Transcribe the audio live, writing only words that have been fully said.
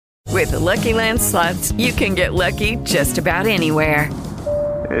With the Lucky Land Slots, you can get lucky just about anywhere.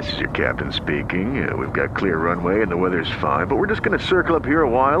 This is your captain speaking. We've got clear runway and the weather's fine, but we're just going to circle up here a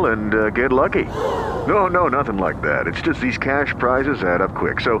while and get lucky. No, nothing like that. It's just these cash prizes add up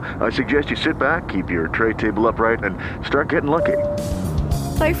quick. So I suggest you sit back, keep your tray table upright, and start getting lucky.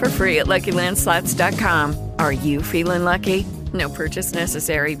 Play for free at LuckyLandSlots.com. Are you feeling lucky? No purchase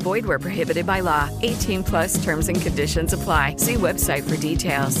necessary. Void where prohibited by law. 18 plus terms and conditions apply. See website for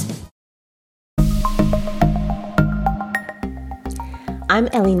details. I'm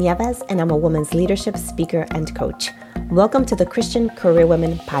Ellie Nieves, and I'm a women's leadership speaker and coach. Welcome to the Christian Career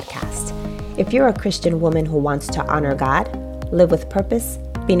Women podcast. If you're a Christian woman who wants to honor God, live with purpose,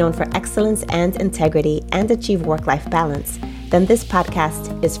 be known for excellence and integrity, and achieve work-life balance, then this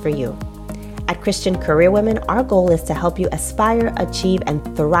podcast is for you. At Christian Career Women, our goal is to help you aspire, achieve,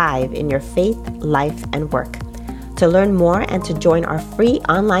 and thrive in your faith, life, and work. To learn more and to join our free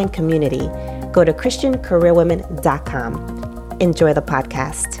online community, go to ChristianCareerWomen.com. Enjoy the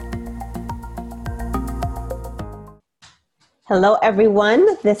podcast. Hello, everyone.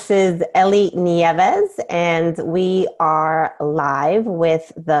 This is Ellie Nieves, and we are live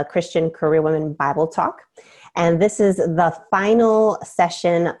with the Christian Career Women Bible Talk. And this is the final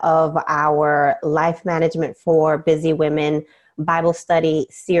session of our Life Management for Busy Women Bible Study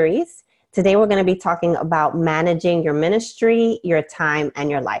series. Today, we're going to be talking about managing your ministry, your time,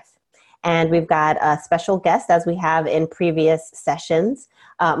 and your life. And we've got a special guest, as we have in previous sessions,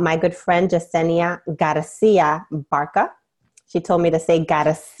 my good friend, Yesenia Garcia Barca. She told me to say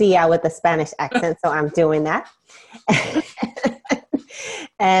Garcia with a Spanish accent, so I'm doing that.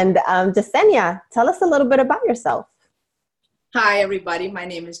 And Yesenia, tell us a little bit about yourself. Hi, everybody. My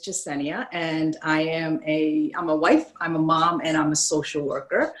name is Yesenia, and I'm a wife, I'm a mom, and I'm a social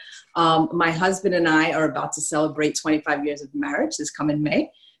worker. My husband and I are about to celebrate 25 years of marriage this coming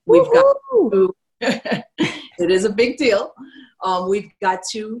May. We've got it is a big deal. We've got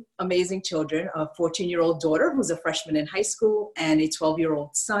two amazing children, a 14-year-old daughter who's a freshman in high school and a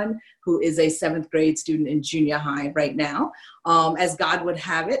 12-year-old son who is a 7th grade student in junior high right now. As God would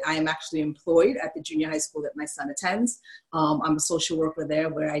have it, I am actually employed at the junior high school that my son attends. I'm a social worker there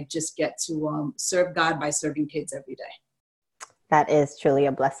where I just get to serve God by serving kids every day. That is truly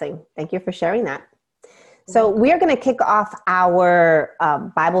a blessing. Thank you for sharing that. So we are going to kick off our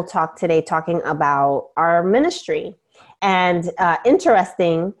Bible talk today talking about our ministry. And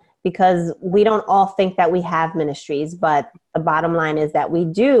interesting, because we don't all think that we have ministries, but the bottom line is that we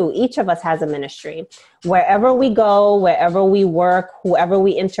do. Each of us has a ministry. Wherever we go, wherever we work, whoever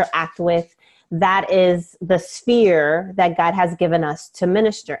we interact with, that is the sphere that God has given us to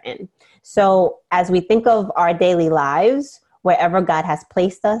minister in. So as we think of our daily lives, wherever God has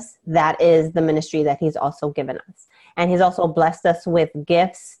placed us, that is the ministry that he's also given us. And he's also blessed us with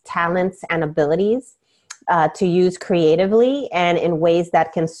gifts, talents, and abilities to use creatively and in ways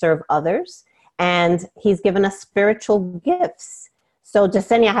that can serve others. And he's given us spiritual gifts. So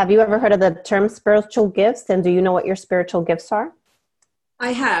Yesenia, have you ever heard of the term spiritual gifts? And do you know what your spiritual gifts are?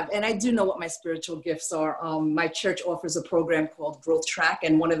 I have, and I do know what my spiritual gifts are. My church offers a program called Growth Track,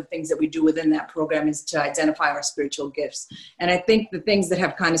 and one of the things that we do within that program is to identify our spiritual gifts. And I think the things that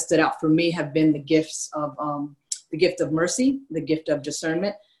have kind of stood out for me have been the gifts of the gift of mercy, the gift of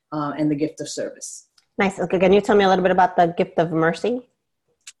discernment, and the gift of service. Nice. Okay, can you tell me a little bit about the gift of mercy?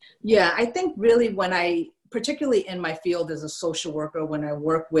 Yeah, I think really particularly in my field as a social worker, when I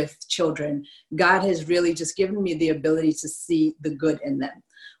work with children, God has really just given me the ability to see the good in them.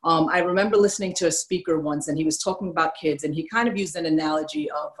 I remember listening to a speaker once, and he was talking about kids, and he kind of used an analogy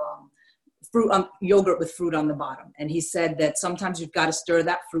of yogurt with fruit on the bottom. And he said that sometimes you've got to stir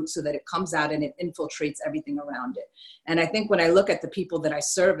that fruit so that it comes out and it infiltrates everything around it. And I think when I look at the people that I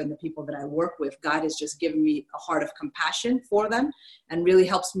serve and the people that I work with, God has just given me a heart of compassion for them and really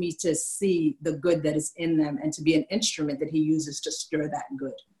helps me to see the good that is in them and to be an instrument that he uses to stir that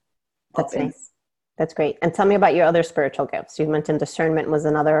good. That's nice. That's great. And tell me about your other spiritual gifts. You mentioned discernment was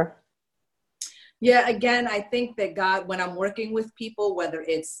another. Yeah, again, I think that God, when I'm working with people, whether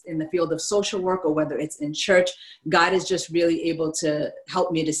it's in the field of social work or whether it's in church, God is just really able to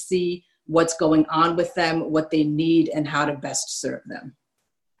help me to see what's going on with them, what they need, and how to best serve them.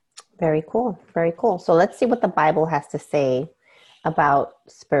 Very cool. Very cool. So let's see what the Bible has to say about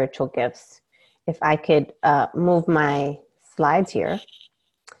spiritual gifts. If I could move my slides here.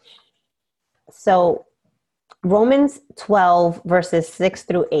 So Romans 12, verses 6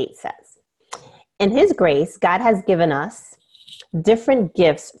 through 8 says, in his grace, God has given us different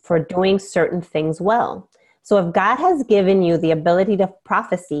gifts for doing certain things well. So if God has given you the ability to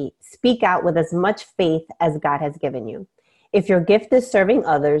prophecy, speak out with as much faith as God has given you. If your gift is serving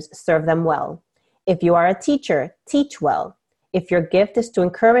others, serve them well. If you are a teacher, teach well. If your gift is to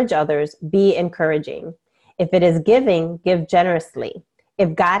encourage others, be encouraging. If it is giving, give generously.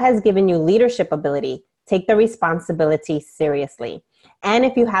 If God has given you leadership ability, take the responsibility seriously. And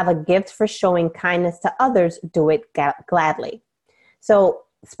if you have a gift for showing kindness to others, do it gladly. So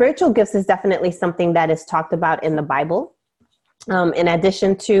spiritual gifts is definitely something that is talked about in the Bible. In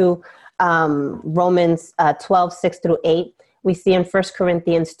addition to Romans 12, 6 through 8, we see in 1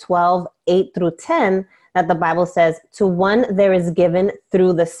 Corinthians 12, 8 through 10, that the Bible says, to one there is given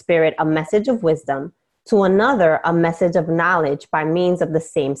through the Spirit a message of wisdom, to another a message of knowledge by means of the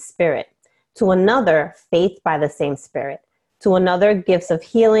same Spirit, to another faith by the same Spirit, to another gifts of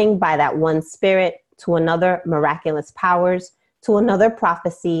healing by that one Spirit, to another miraculous powers, to another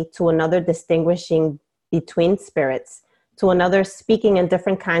prophecy, to another distinguishing between spirits, to another speaking in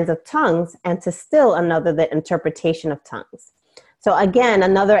different kinds of tongues, and to still another the interpretation of tongues. So again,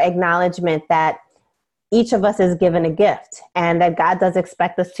 another acknowledgement that each of us is given a gift, and that God does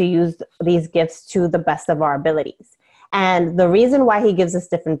expect us to use these gifts to the best of our abilities. And the reason why he gives us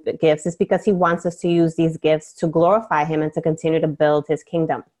different gifts is because he wants us to use these gifts to glorify him and to continue to build his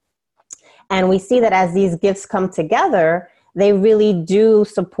kingdom. And we see that as these gifts come together, they really do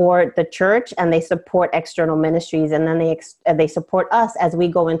support the church, and they support external ministries, and then they support us as we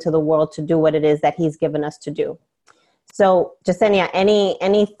go into the world to do what it is that he's given us to do. So, Jasenia,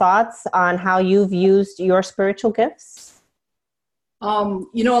 any thoughts on how you've used your spiritual gifts? A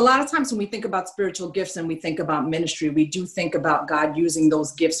lot of times when we think about spiritual gifts and we think about ministry, we do think about God using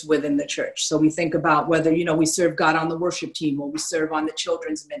those gifts within the church. So we think about whether, we serve God on the worship team, or we serve on the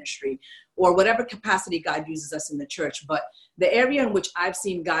children's ministry, or whatever capacity God uses us in the church. But the area in which I've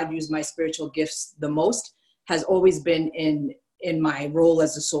seen God use my spiritual gifts the most has always been in my role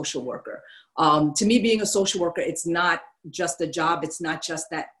as a social worker. To me, being a social worker, it's not just a job. It's not just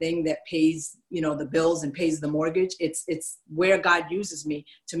that thing that pays, the bills and pays the mortgage. It's where God uses me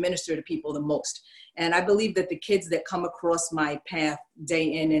to minister to people the most. And I believe that the kids that come across my path day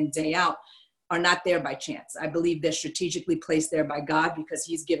in and day out are not there by chance. I believe they're strategically placed there by God, because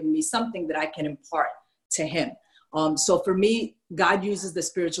he's given me something that I can impart to him. So for me, God uses the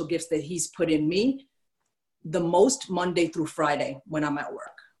spiritual gifts that he's put in me the most Monday through Friday when I'm at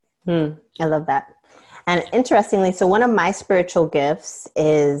work. I love that. And interestingly, so one of my spiritual gifts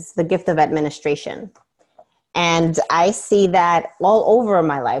is the gift of administration. And I see that all over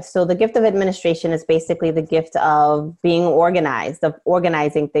my life. So the gift of administration is basically the gift of being organized, of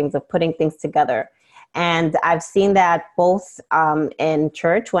organizing things, of putting things together. And I've seen that both in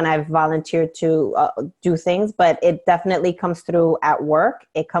church when I've volunteered to do things, but it definitely comes through at work.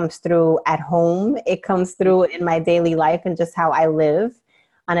 It comes through at home. It comes through in my daily life and just how I live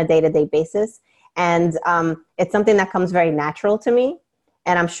on a day-to-day basis. And it's something that comes very natural to me.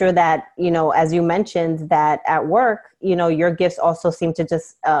 And I'm sure that, as you mentioned, that at work, your gifts also seem to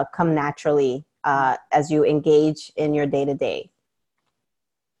just come naturally as you engage in your day-to-day.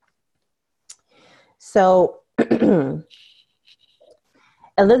 So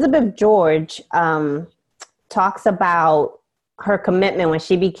Elizabeth George talks about her commitment when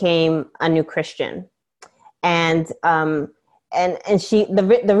she became a new Christian. And she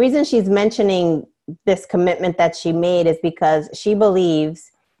the reason she's mentioning this commitment that she made is because she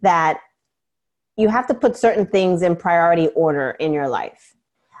believes that you have to put certain things in priority order in your life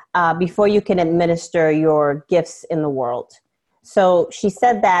before you can administer your gifts in the world. So she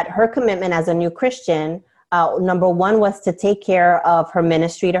said that her commitment as a new Christian, number one, was to take care of her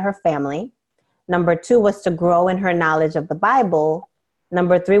ministry to her family. Number two was to grow in her knowledge of the Bible.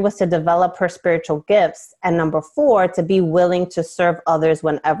 Number three was to develop her spiritual gifts. And number four, to be willing to serve others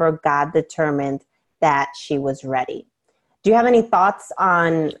whenever God determined that she was ready. Do you have any thoughts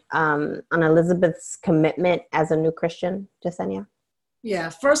on Elizabeth's commitment as a new Christian, Jasenia? Yeah,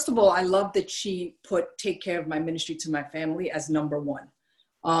 first of all, I love that she put take care of my ministry to my family as number one.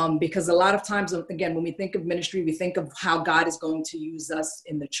 Because a lot of times, again, when we think of ministry, we think of how God is going to use us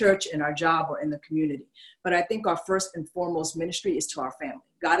in the church, in our job, or in the community. But I think our first and foremost ministry is to our family.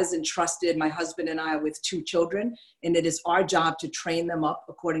 God has entrusted my husband and I with 2 children, and it is our job to train them up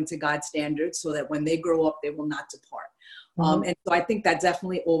according to God's standards so that when they grow up, they will not depart. And so I think that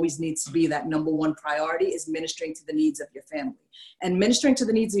definitely always needs to be that number one priority, is ministering to the needs of your family. And ministering to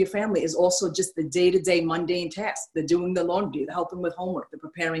the needs of your family is also just the day-to-day mundane tasks, the doing the laundry, the helping with homework, the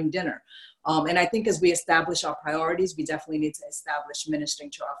preparing dinner. And I think as we establish our priorities, we definitely need to establish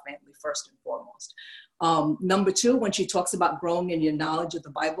ministering to our family first and foremost. Number 2, when she talks about growing in your knowledge of the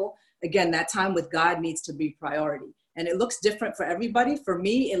Bible, again, that time with God needs to be priority. And it looks different for everybody. For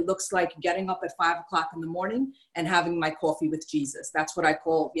me, it looks like getting up at 5 o'clock in the morning and having my coffee with Jesus. That's what I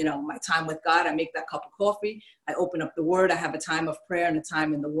call, my time with God. I make that cup of coffee. I open up the word. I have a time of prayer and a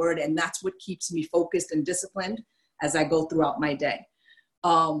time in the word. And that's what keeps me focused and disciplined as I go throughout my day.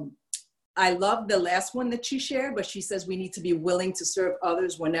 I love the last one that she shared, but she says we need to be willing to serve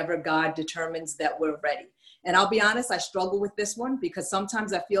others whenever God determines that we're ready. And I'll be honest, I struggle with this one because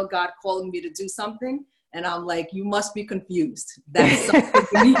sometimes I feel God calling me to do something. And I'm like, you must be confused. That's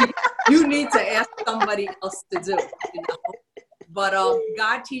something you need to ask somebody else to do. But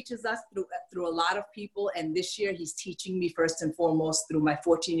God teaches us through a lot of people. And this year he's teaching me first and foremost through my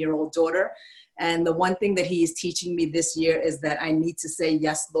 14-year-old daughter. And the one thing that he is teaching me this year is that I need to say,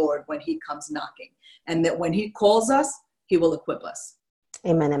 yes, Lord, when he comes knocking. And that when he calls us, he will equip us.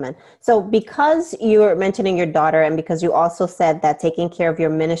 Amen, amen. So because you were mentioning your daughter and because you also said that taking care of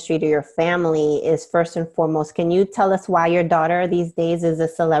your ministry to your family is first and foremost, can you tell us why your daughter these days is a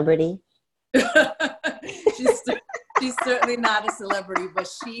celebrity? She's certainly not a celebrity, but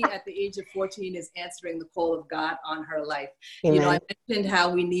she, at the age of 14, is answering the call of God on her life. Amen. I mentioned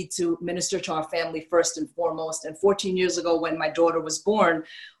how we need to minister to our family first and foremost. And 14 years ago, when my daughter was born,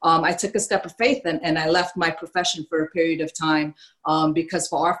 I took a step of faith and I left my profession for a period of time because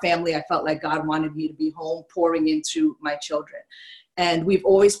for our family, I felt like God wanted me to be home pouring into my children. And we've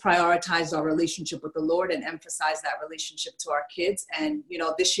always prioritized our relationship with the Lord and emphasized that relationship to our kids. And,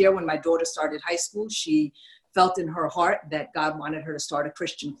 this year when my daughter started high school, she felt in her heart that God wanted her to start a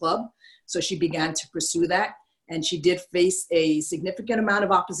Christian club. So she began to pursue that. And she did face a significant amount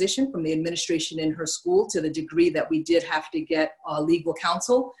of opposition from the administration in her school to the degree that we did have to get legal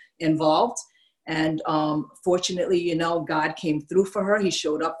counsel involved. And fortunately, God came through for her. He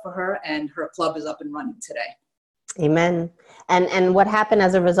showed up for her and her club is up and running today. Amen. And what happened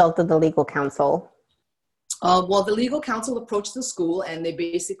as a result of the legal counsel? Well, the legal counsel approached the school and they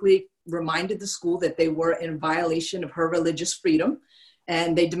basically reminded the school that they were in violation of her religious freedom.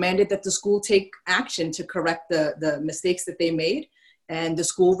 And they demanded that the school take action to correct the mistakes that they made. And the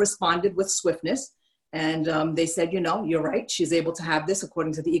school responded with swiftness. And they said, you're right. She's able to have this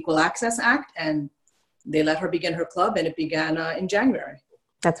according to the Equal Access Act. And they let her begin her club and it began in January.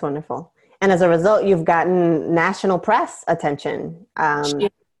 That's wonderful. And as a result, you've gotten national press attention.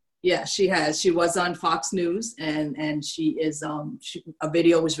 Yeah, she has. She was on Fox News and she is, a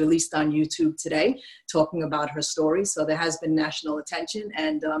video was released on YouTube today talking about her story. So there has been national attention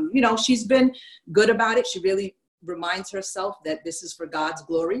and, she's been good about it. She really reminds herself that this is for God's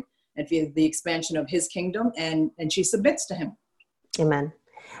glory and for the expansion of his kingdom and she submits to him. Amen.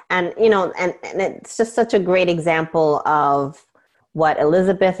 And, and it's just such a great example of what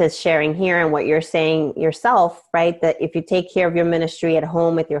Elizabeth is sharing here and what you're saying yourself, right? That if you take care of your ministry at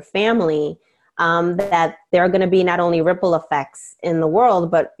home with your family, that there are going to be not only ripple effects in the world,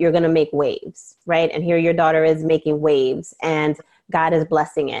 but you're going to make waves, right? And here your daughter is making waves and God is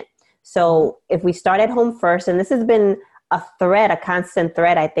blessing it. So if we start at home first, and this has been a constant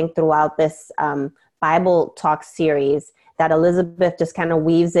thread, I think, throughout this Bible Talk series, that Elizabeth just kind of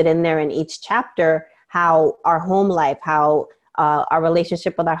weaves it in there in each chapter, how our home life, how our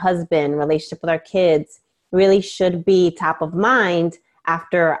relationship with our husband, relationship with our kids really should be top of mind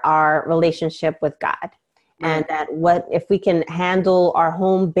after our relationship with God. Mm-hmm. And that if we can handle our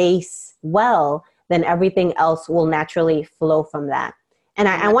home base well, then everything else will naturally flow from that. And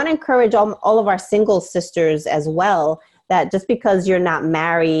I want to encourage all of our single sisters as well, that just because you're not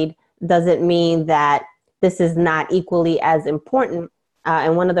married doesn't mean that this is not equally as important.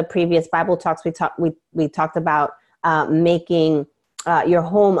 In one of the previous Bible talks, we talked about making your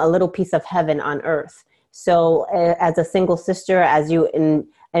home a little piece of heaven on earth. So as a single sister, as you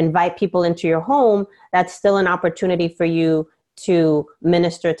invite people into your home, that's still an opportunity for you to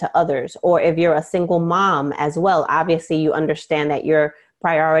minister to others. Or if you're a single mom as well, obviously you understand that your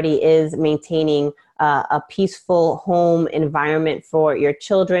priority is maintaining a peaceful home environment for your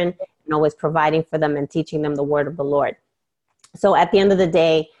children and always providing for them and teaching them the word of the Lord. So at the end of the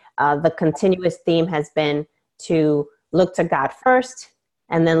day, the continuous theme has been to look to God first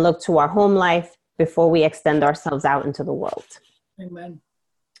and then look to our home life before we extend ourselves out into the world. Amen.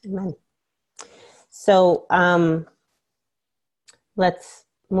 Amen. So let's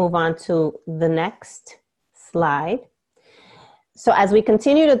move on to the next slide. So as we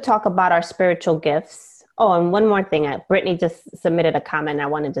continue to talk about our spiritual gifts, and one more thing, Brittany just submitted a comment. I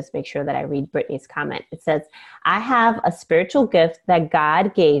want to just make sure that I read Brittany's comment. It says, I have a spiritual gift that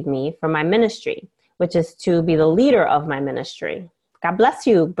God gave me for my ministry, which is to be the leader of my ministry. God bless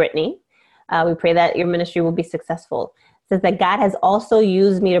you, Brittany. We pray that your ministry will be successful. It says that God has also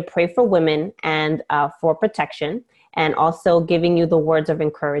used me to pray for women and for protection. and also giving you the words of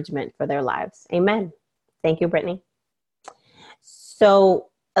encouragement for their lives. Amen. Thank you, Brittany. So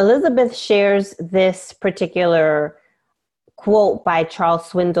Elizabeth shares this particular quote by Charles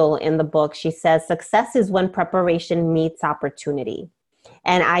Swindoll in the book. She says, "Success is when preparation meets opportunity."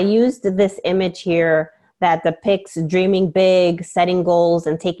 And I used this image here that depicts dreaming big, setting goals,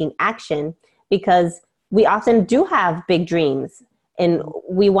 and taking action, because we often do have big dreams and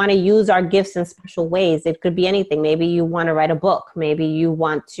we want to use our gifts in special ways. It could be anything. Maybe you want to write a book. Maybe you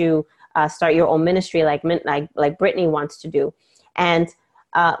want to start your own ministry like Brittany wants to do. And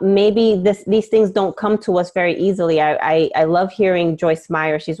maybe these things don't come to us very easily. I love hearing Joyce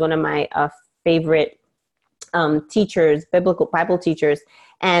Meyer. She's one of my favorite teachers, Bible teachers.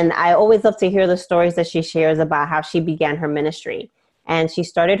 And I always love to hear the stories that she shares about how she began her ministry. And she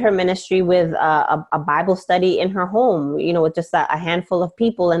started her ministry with a Bible study in her home, with just a handful of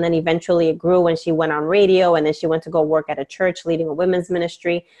people. And then eventually it grew when she went on radio, and then she went to go work at a church leading a women's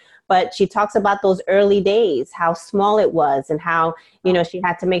ministry. But she talks about those early days, how small it was, and how, she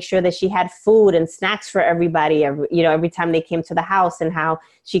had to make sure that she had food and snacks for everybody, every time they came to the house, and how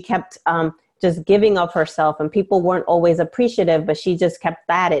she kept just giving of herself, and people weren't always appreciative, but she just kept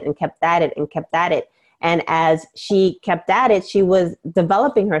at it and kept at it and kept at it. And as she kept at it, she was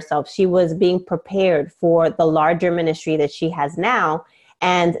developing herself. She was being prepared for the larger ministry that she has now.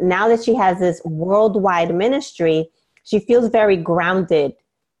 And now that she has this worldwide ministry, she feels very grounded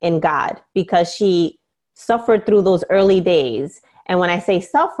in God, because she suffered through those early days. And when I say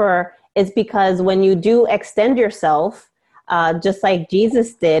suffer, it's because when you do extend yourself, just like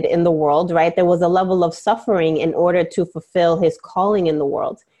Jesus did in the world, right? There was a level of suffering in order to fulfill his calling in the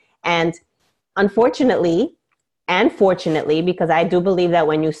world. And unfortunately, and fortunately, because I do believe that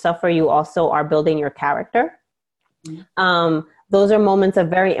when you suffer, you also are building your character. Those are moments of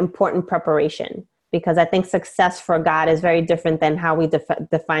very important preparation, because I think success for God is very different than how we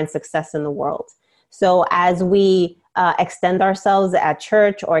define success in the world. So as we extend ourselves at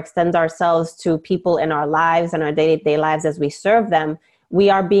church, or extend ourselves to people in our lives and our day-to-day lives as we serve them, we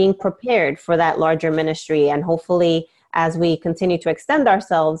are being prepared for that larger ministry. And hopefully, as we continue to extend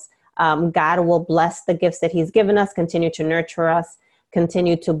ourselves, God will bless the gifts that he's given us, continue to nurture us,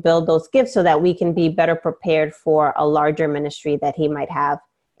 continue to build those gifts so that we can be better prepared for a larger ministry that he might have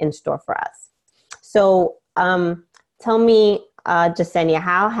in store for us. So tell me, Jasenia,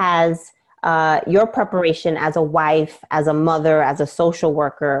 how has your preparation as a wife, as a mother, as a social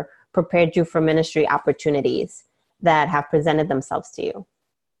worker prepared you for ministry opportunities that have presented themselves to you?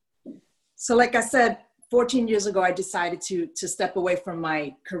 So like I said, 14 years ago, I decided to step away from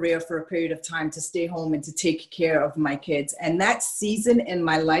my career for a period of time, to stay home and to take care of my kids. And that season in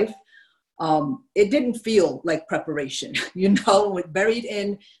my life, it didn't feel like preparation, buried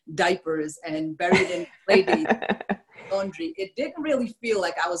in diapers and buried in play dates, laundry. It didn't really feel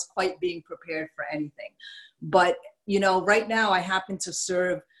like I was quite being prepared for anything. But, right now I happen to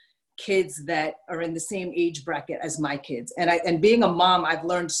serve kids that are in the same age bracket as my kids. And being a mom, I've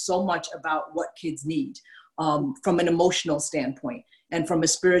learned so much about what kids need from an emotional standpoint and from a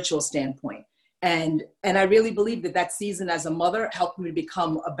spiritual standpoint. And I really believe that season as a mother helped me to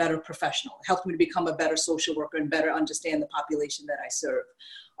become a better professional, helped me to become a better social worker and better understand the population that I serve.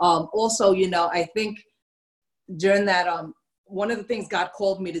 Also, I think during that, one of the things God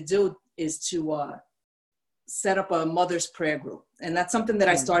called me to do is to set up a mother's prayer group. And that's something that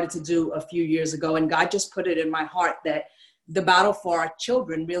I started to do a few years ago. And God just put it in my heart that the battle for our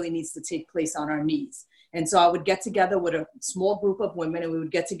children really needs to take place on our knees. And so I would get together with a small group of women, and we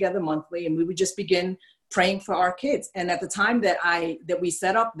would get together monthly, and we would just begin praying for our kids. And at the time that we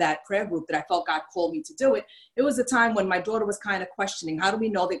set up that prayer group, that I felt God called me to do it, it was a time when my daughter was kind of questioning, how do we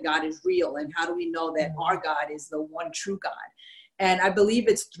know that God is real? And how do we know that our God is the one true God? And I believe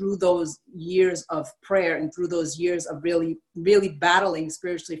it's through those years of prayer and through those years of really, really battling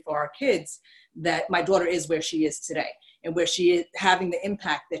spiritually for our kids that my daughter is where she is today, and where she is having the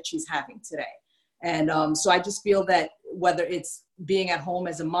impact that she's having today. And so I just feel that whether it's being at home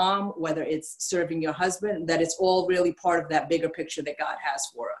as a mom, whether it's serving your husband, that it's all really part of that bigger picture that God has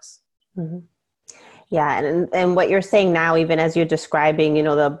for us. Mm-hmm. Yeah. And what you're saying now, even as you're describing,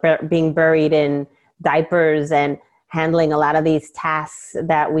 being buried in diapers and handling a lot of these tasks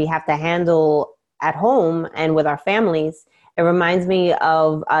that we have to handle at home and with our families, it reminds me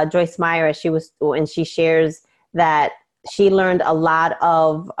of Joyce Meyer, and she shares that she learned a lot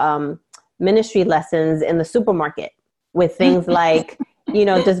of ministry lessons in the supermarket with things like,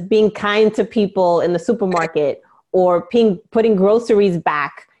 just being kind to people in the supermarket, or putting groceries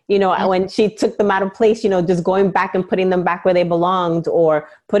back, when she took them out of place, just going back and putting them back where they belonged, or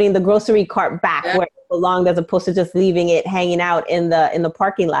putting the grocery cart back where it belonged, as opposed to just leaving it hanging out in the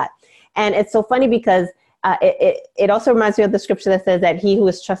parking lot. And it's so funny because it also reminds me of the scripture that says that he who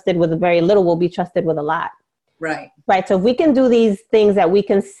is trusted with very little will be trusted with a lot. Right. Right. So if we can do these things that we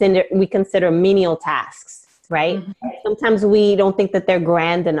consider menial tasks, right? Mm-hmm. Sometimes we don't think that they're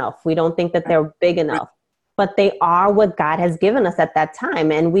grand enough. We don't think that they're big enough, but they are what God has given us at that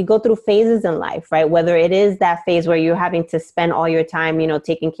time. And we go through phases in life, right? Whether it is that phase where you're having to spend all your time,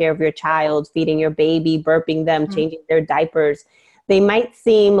 taking care of your child, feeding your baby, burping them, mm-hmm. changing their diapers. They might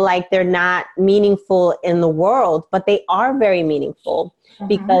seem like they're not meaningful in the world, but they are very meaningful, mm-hmm.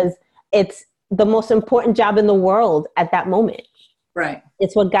 because it's the most important job in the world at that moment. Right.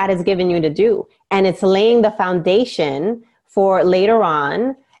 It's what God has given you to do. And it's laying the foundation for later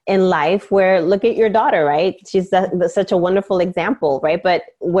on in life, where, look at your daughter, right? She's such a wonderful example, right? But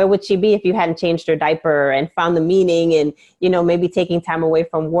where would she be if you hadn't changed her diaper and found the meaning and, maybe taking time away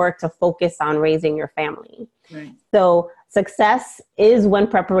from work to focus on raising your family? Right. So success is when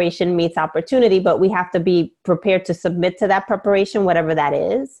preparation meets opportunity, but we have to be prepared to submit to that preparation, whatever that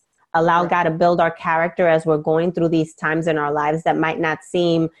is. Allow God to build our character as we're going through these times in our lives that might not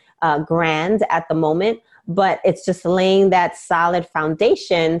seem grand at the moment, but it's just laying that solid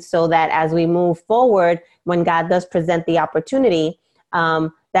foundation so that as we move forward, when God does present the opportunity,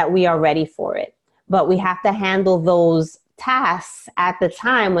 that we are ready for it. But we have to handle those tasks at the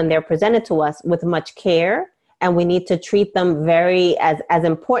time when they're presented to us with much care, and we need to treat them very as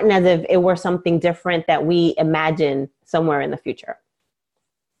important as if it were something different that we imagine somewhere in the future.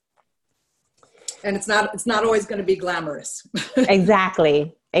 And it's not always going to be glamorous.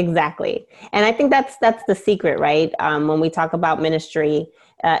 Exactly. And I think that's the secret, right? When we talk about ministry,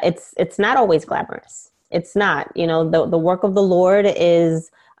 it's not always glamorous. It's not, the work of the Lord is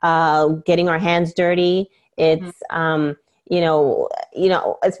getting our hands dirty. It's,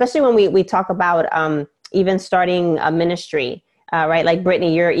 mm-hmm. Especially when we talk about even starting a ministry, right? Like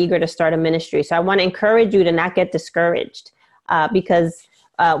Brittany, you're eager to start a ministry. So I want to encourage you to not get discouraged, because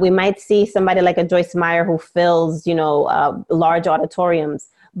we might see somebody like a Joyce Meyer who fills, large auditoriums,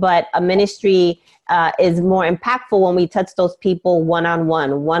 but a ministry is more impactful when we touch those people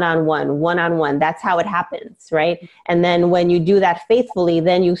one-on-one. That's how it happens, right? And then when you do that faithfully,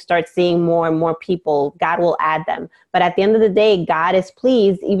 then you start seeing more and more people. God will add them. But at the end of the day, God is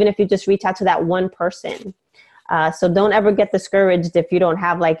pleased, even if you just reach out to that one person. So don't ever get discouraged if you don't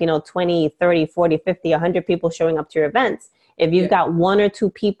have 20, 30, 40, 50, 100 people showing up to your events. If you've got one or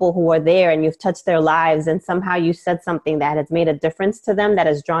two people who are there and you've touched their lives and somehow you said something that has made a difference to them, that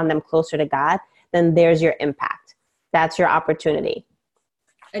has drawn them closer to God, then there's your impact. That's your opportunity.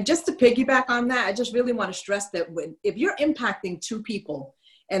 And just to piggyback on that, I just really want to stress that if you're impacting two people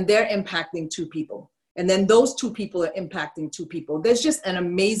and they're impacting two people, and then those two people are impacting two people, there's just an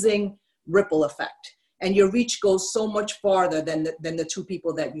amazing ripple effect. And your reach goes so much farther than the two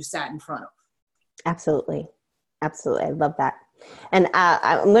people that you sat in front of. Absolutely. I love that. And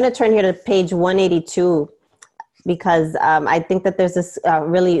I'm going to turn here to page 182, because I think that there's this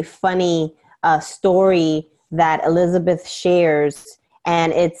really funny story that Elizabeth shares.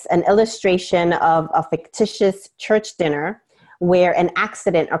 And it's an illustration of a fictitious church dinner where an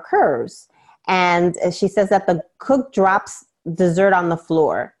accident occurs. And she says that the cook drops dessert on the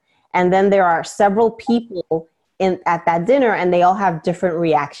floor. And then there are several people at that dinner, and they all have different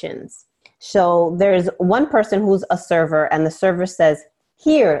reactions. So there's one person who's a server, and the server says,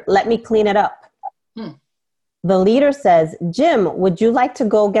 "Here, let me clean it up." The leader says, "Jim, would you like to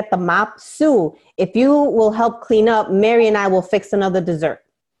go get the mop? Sue, if you will help clean up, Mary and I will fix another dessert."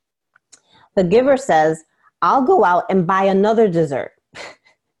 The giver says, "I'll go out and buy another dessert."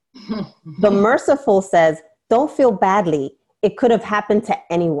 The merciful says, "Don't feel badly. It could have happened to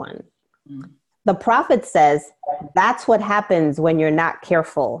anyone." The prophet says, "That's what happens when you're not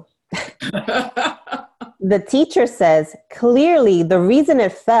careful." The teacher says, "Clearly, the reason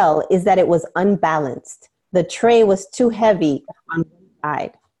it fell is that it was unbalanced. The tray was too heavy on one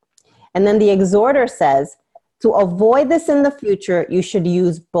side." And then the exhorter says, "To avoid this in the future, you should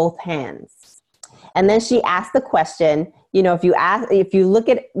use both hands." And then she asked the question, if you look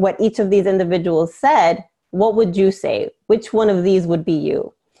at what each of these individuals said, what would you say? Which one of these would be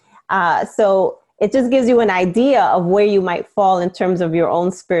you? So it just gives you an idea of where you might fall in terms of your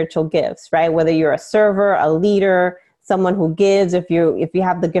own spiritual gifts, right? Whether you're a server, a leader, someone who gives, if you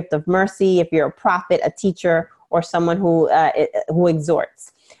have the gift of mercy, if you're a prophet, a teacher, or someone who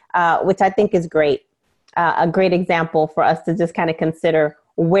exhorts, which I think is great. A great example for us to just kind of consider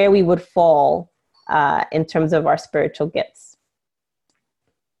where we would fall in terms of our spiritual gifts.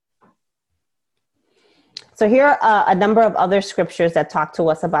 So here are a number of other scriptures that talk to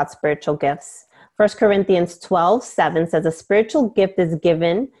us about spiritual gifts. 1 Corinthians 12:7 says, a spiritual gift is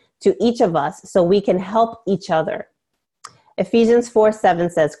given to each of us so we can help each other. Ephesians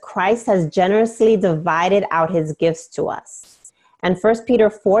 4:7 says, Christ has generously divided out his gifts to us. And 1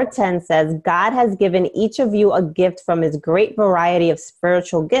 Peter 4:10 says, God has given each of you a gift from his great variety of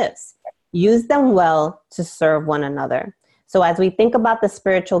spiritual gifts. Use them well to serve one another. So as we think about the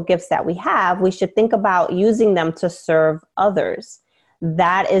spiritual gifts that we have, we should think about using them to serve others.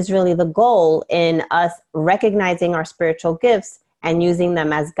 That is really the goal in us recognizing our spiritual gifts and using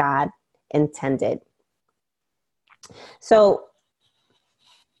them as God intended. So,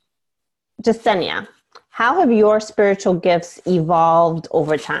 Jasenia, how have your spiritual gifts evolved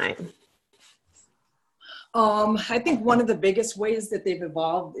over time? I think one of the biggest ways that they've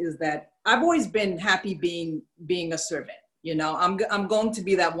evolved is that I've always been happy being a servant. You know, I'm going to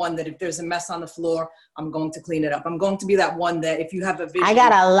be that one that if there's a mess on the floor, I'm going to clean it up. I'm going to be that one that if you have a vision. I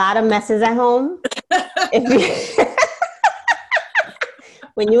got a lot of messes at home.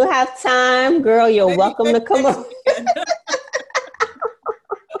 When you have time, girl, you're welcome to come on.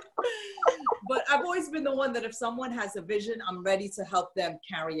 But I've always been the one that if someone has a vision, I'm ready to help them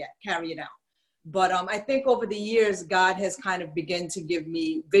carry it out. But I think over the years, God has kind of begun to give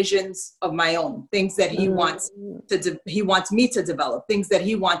me visions of my own, things that he wants me to develop, things that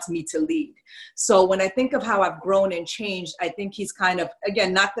he wants me to lead. So when I think of how I've grown and changed, I think he's kind of,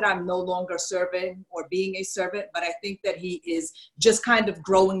 again, not that I'm no longer serving or being a servant, but I think that he is just kind of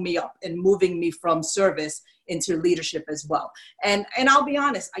growing me up and moving me from service into leadership as well. And I'll be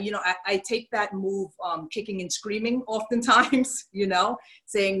honest, I take that move kicking and screaming oftentimes,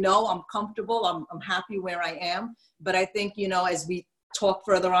 saying, no, I'm comfortable. I'm happy where I am. But I think, as we talk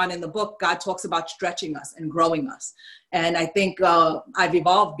further on in the book, God talks about stretching us and growing us. And I think I've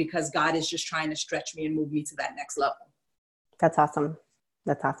evolved because God is just trying to stretch me and move me to that next level. That's awesome.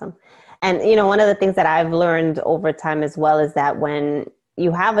 That's awesome. And, one of the things that I've learned over time as well is that when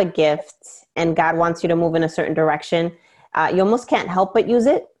you have a gift and God wants you to move in a certain direction, you almost can't help but use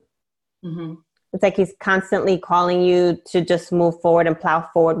it. Mm-hmm. It's like he's constantly calling you to just move forward and plow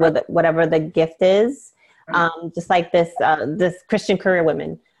forward with whatever the gift is. Just like this Christian Career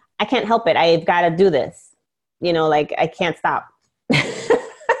Women. I can't help it. I've got to do this. I can't stop.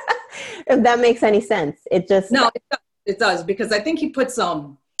 If that makes any sense. No, it does, because I think he puts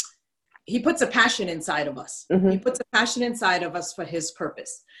a passion inside of us. Mm-hmm. He puts a passion inside of us for his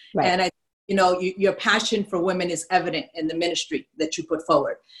purpose. Right. And your passion for women is evident in the ministry that you put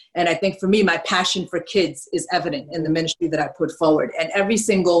forward. And I think for me, my passion for kids is evident in the ministry that I put forward. And every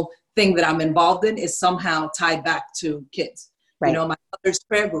single thing that I'm involved in is somehow tied back to kids. Right. My mother's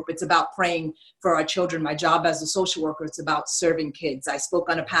prayer group, it's about praying for our children. My job as a social worker, it's about serving kids. I spoke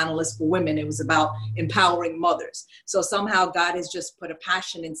on a panelist for women. It was about empowering mothers. So somehow God has just put a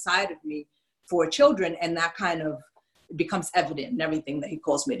passion inside of me for children, and that kind of becomes evident in everything that he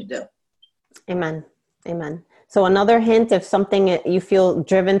calls me to do. Amen. Amen. So another hint, if something you feel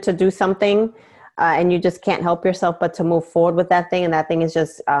driven to do something and you just can't help yourself but to move forward with that thing, and that thing is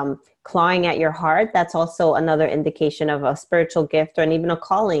just clawing at your heart, that's also another indication of a spiritual gift or even a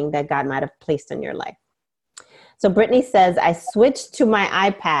calling that God might have placed in your life. So Brittany says, I switched to my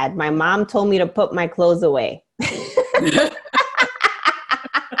iPad. My mom told me to put my clothes away.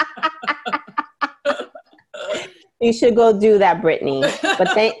 You should go do that, Brittany.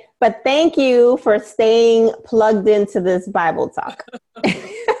 But thank you for staying plugged into this Bible talk.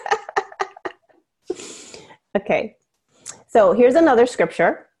 Okay. So here's another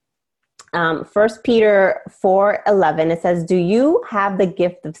scripture. 1 Peter 4:11, it says, do you have the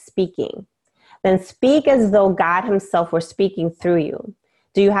gift of speaking? Then speak as though God himself were speaking through you.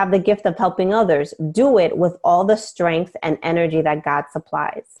 Do you have the gift of helping others? Do it with all the strength and energy that God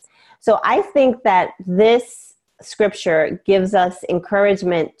supplies. So I think that this scripture gives us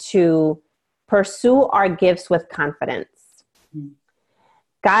encouragement to pursue our gifts with confidence.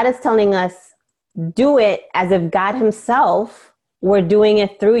 God is telling us, do it as if God himself were doing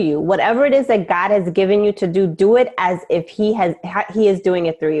it through you. Whatever it is that God has given you to do, do it as if he is doing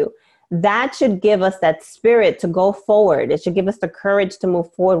it through you. That should give us that spirit to go forward. It should give us the courage to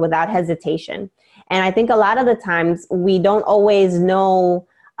move forward without hesitation. And I think a lot of the times we don't always know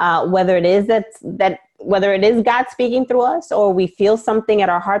whether it is whether it is God speaking through us, or we feel something at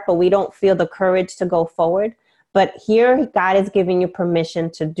our heart, but we don't feel the courage to go forward. But here, God is giving you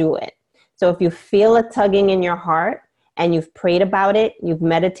permission to do it. So if you feel a tugging in your heart and you've prayed about it, you've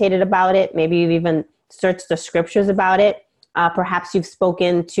meditated about it, maybe you've even searched the scriptures about it, perhaps you've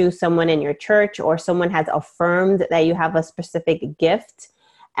spoken to someone in your church or someone has affirmed that you have a specific gift,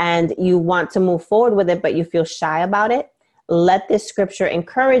 and you want to move forward with it, but you feel shy about it, let this scripture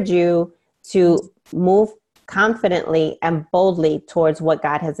encourage you to move confidently and boldly towards what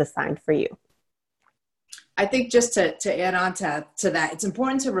God has assigned for you. I think just to add on to that, it's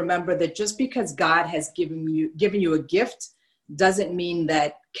important to remember that just because God has given you a gift doesn't mean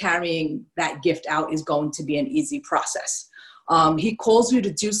that carrying that gift out is going to be an easy process. He calls you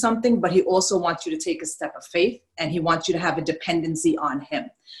to do something, but he also wants you to take a step of faith, and he wants you to have a dependency on him.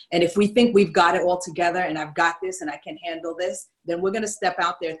 And if we think we've got it all together and I've got this and I can handle this, then we're going to step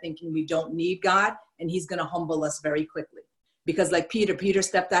out there thinking we don't need God, and he's going to humble us very quickly. Because like Peter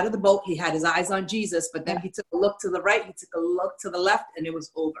stepped out of the boat, he had his eyes on Jesus, but then he took a look to the right, he took a look to the left, and it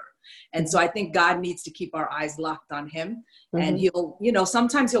was over. And so I think God needs to keep our eyes locked on him. And he'll,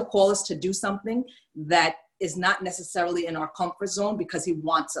 sometimes he'll call us to do something that is not necessarily in our comfort zone because he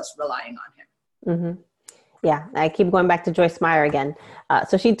wants us relying on him. Yeah, I keep going back to Joyce Meyer again.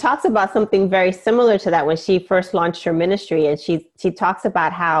 So she talks about something very similar to that when she first launched her ministry. And she talks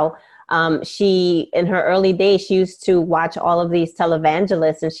about how she, in her early days, she used to watch all of these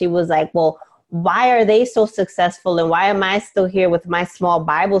televangelists, and she was like, well, why are they so successful? And why am I still here with my small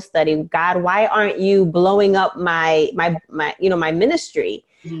Bible study? God, why aren't you blowing up my ministry?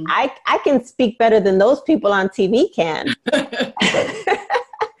 I can speak better than those people on TV can.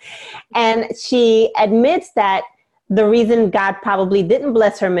 And she admits that the reason God probably didn't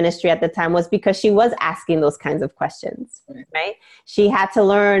bless her ministry at the time was because she was asking those kinds of questions, right? She had to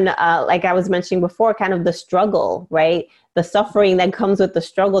learn, like I was mentioning before, kind of the struggle, right? The suffering that comes with the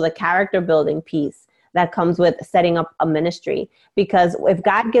struggle, the character building piece that comes with setting up a ministry. Because if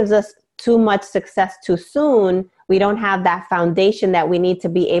God gives us too much success too soon, we don't have that foundation that we need to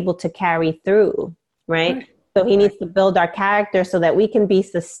be able to carry through, right? So he needs to build our character so that we can be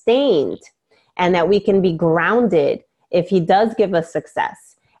sustained and that we can be grounded if he does give us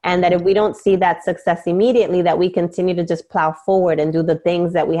success. And that if we don't see that success immediately, that we continue to just plow forward and do the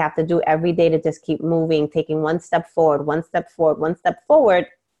things that we have to do every day to just keep moving, taking one step forward, one step forward, one step forward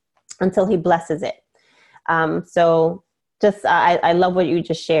until he blesses it. So just, I love what you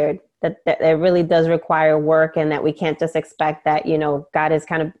just shared, that it really does require work, and that we can't just expect that, God is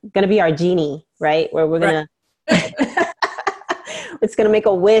kind of going to be our genie, right? Where we're going to, it's going to make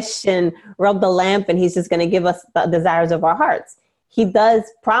a wish and rub the lamp, and he's just going to give us the desires of our hearts. He does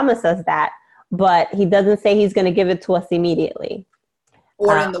promise us that, but he doesn't say he's going to give it to us immediately.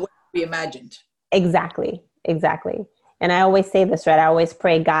 Or in the way we imagined. Exactly. And I always say this, right? I always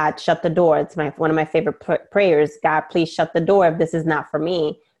pray, God, shut the door. It's one of my favorite prayers. God, please shut the door if this is not for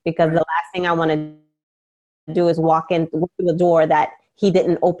me, because the last thing I want to do is walk through the door that he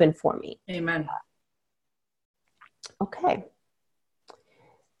didn't open for me. Amen. Okay.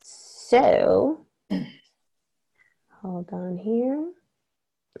 So, hold on here.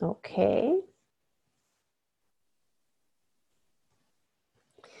 Okay.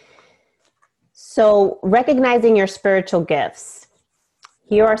 So, recognizing your spiritual gifts.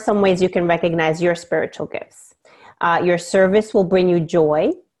 Here are some ways you can recognize your spiritual gifts. Your service will bring you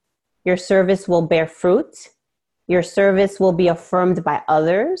joy. Your service will bear fruit. Your service will be affirmed by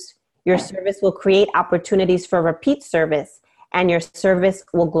others. Your service will create opportunities for repeat service, and your service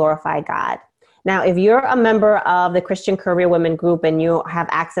will glorify God. Now, if you're a member of the Christian Career Women group and you have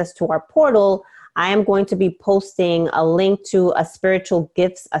access to our portal, I am going to be posting a link to a spiritual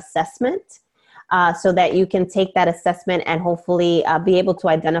gifts assessment so that you can take that assessment and hopefully be able to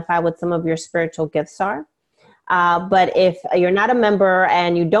identify what some of your spiritual gifts are. But if you're not a member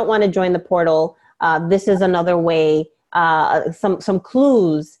and you don't want to join the portal, this is another way, some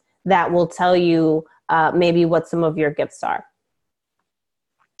clues that will tell you maybe what some of your gifts are.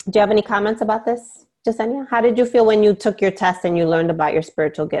 Do you have any comments about this, Jasenia? How did you feel when you took your test and you learned about your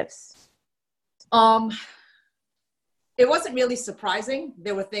spiritual gifts? It wasn't really surprising.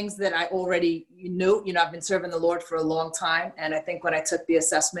 There were things that I already knew. I've been serving the Lord for a long time. And I think when I took the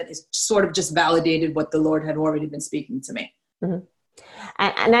assessment, it sort of just validated what the Lord had already been speaking to me. Mm-hmm.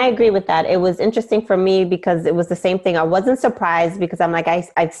 And I agree with that. It was interesting for me because it was the same thing. I wasn't surprised because I'm like,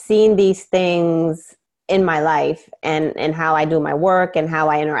 I've seen these things in my life and how I do my work and how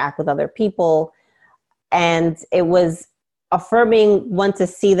I interact with other people. And it was affirming, one, to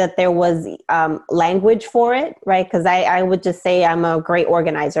see that there was language for it, right? Because I would just say I'm a great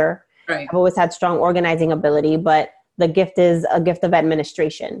organizer. Right. I've always had strong organizing ability, but the gift is a gift of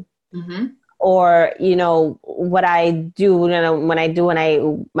administration. Mm-hmm. Or, what I do, when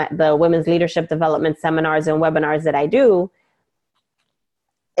the women's leadership development seminars and webinars that I do,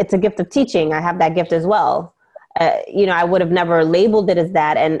 it's a gift of teaching. I have that gift as well. I would have never labeled it as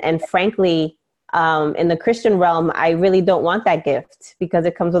that. And frankly, in the Christian realm, I really don't want that gift because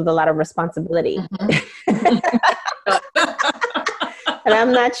it comes with a lot of responsibility. And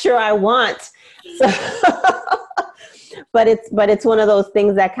I'm not sure I want. So but it's one of those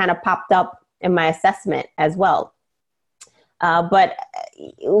things that kind of popped up in my assessment as well. But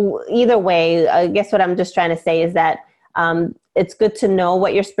either way, I guess what I'm just trying to say is that it's good to know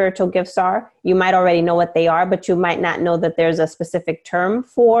what your spiritual gifts are. You might already know what they are, but you might not know that there's a specific term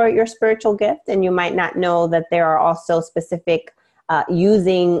for your spiritual gift. And you might not know that there are also specific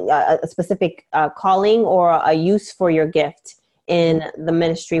using a specific calling or a use for your gift in the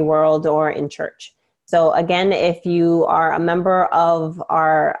ministry world or in church. So again, if you are a member of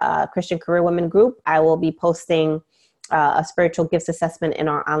our Christian Career Women group, I will be posting a spiritual gifts assessment in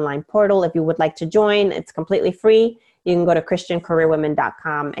our online portal. If you would like to join, it's completely free. You can go to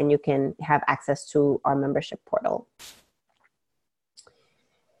christiancareerwomen.com and you can have access to our membership portal.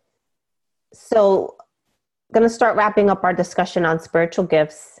 So I'm going to start wrapping up our discussion on spiritual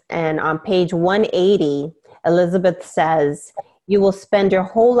gifts. And on page 180, Elizabeth says, you will spend your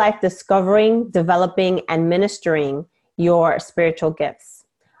whole life discovering, developing, and ministering your spiritual gifts.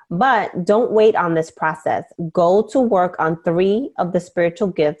 But don't wait on this process. Go to work on 3 of the spiritual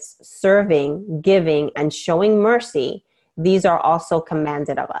gifts: serving, giving, and showing mercy. These are also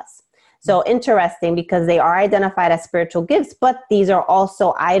commanded of us. So interesting, because they are identified as spiritual gifts, but these are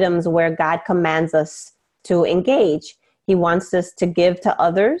also items where God commands us to engage. He wants us to give to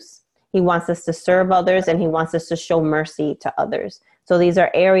others. He wants us to serve others, and he wants us to show mercy to others. So these are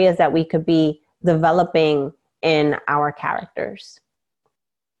areas that we could be developing in our characters.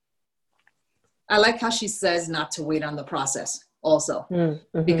 I like how she says not to wait on the process also,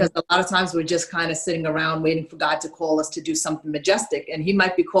 Mm-hmm. because a lot of times we're just kind of sitting around waiting for God to call us to do something majestic. And he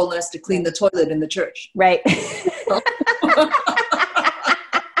might be calling us to clean the toilet in the church. Right.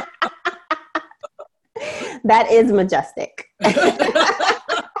 That is majestic.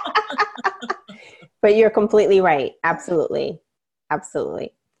 But you're completely right. Absolutely.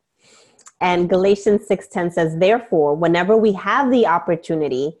 Absolutely. And Galatians 6:10 says, therefore, whenever we have the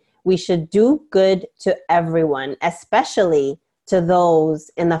opportunity, we should do good to everyone, especially to those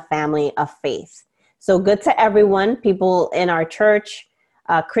in the family of faith. So good to everyone, people in our church,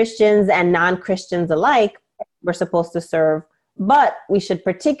 Christians and non-Christians alike, we're supposed to serve, but we should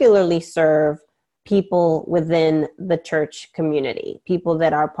particularly serve people within the church community, people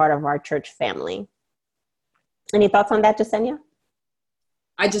that are part of our church family. Any thoughts on that, Jasenia?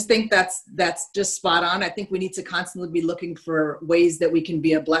 I just think that's just spot on. I think we need to constantly be looking for ways that we can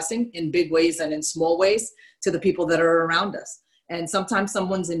be a blessing in big ways and in small ways to the people that are around us. And sometimes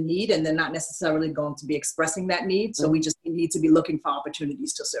someone's in need and they're not necessarily going to be expressing that need. So we just need to be looking for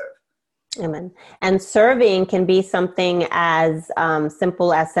opportunities to serve. Amen. And serving can be something as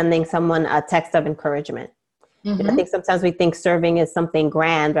simple as sending someone a text of encouragement. Mm-hmm. I think sometimes we think serving is something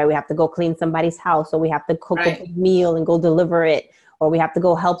grand, right? We have to go clean somebody's house, or we have to cook a big meal and go deliver it, or we have to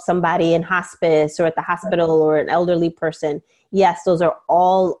go help somebody in hospice or at the hospital or an elderly person. Yes, those are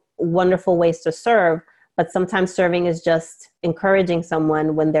all wonderful ways to serve, but sometimes serving is just encouraging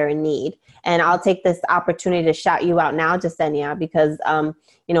someone when they're in need. And I'll take this opportunity to shout you out now, Jasenia, because,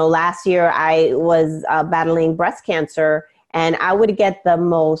 last year I was battling breast cancer, and I would get the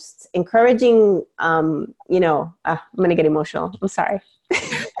most encouraging, I'm going to get emotional. I'm sorry.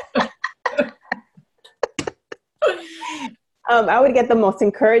 I would get the most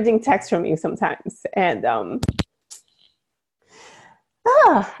encouraging text from you sometimes. And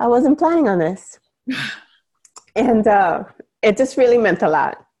I wasn't planning on this. And it just really meant a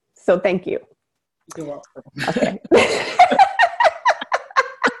lot. So thank you. You're welcome. Okay.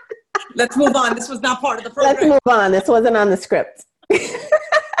 Let's move on. This was not part of the program. Let's move on. This wasn't on the script.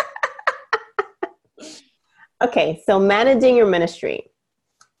 Okay, so managing your ministry.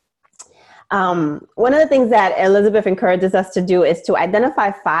 One of the things that Elizabeth encourages us to do is to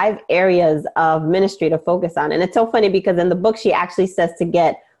identify 5 areas of ministry to focus on. And it's so funny because in the book, she actually says to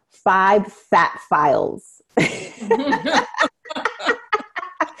get 5 fat files.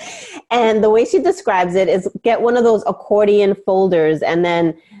 And the way she describes it is get one of those accordion folders and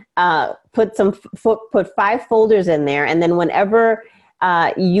then put 5 folders in there. And then whenever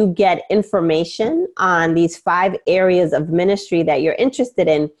you get information on these 5 areas of ministry that you're interested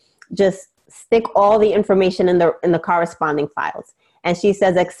in, just stick all the information in the corresponding files. And she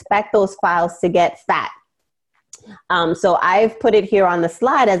says, expect those files to get fat. So I've put it here on the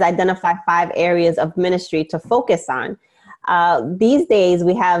slide as identify 5 areas of ministry to focus on. These days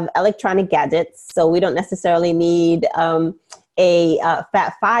we have electronic gadgets, so we don't necessarily need a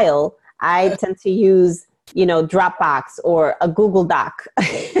fat file. I tend to use, Dropbox or a Google Doc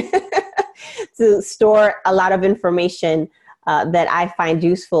to store a lot of information that I find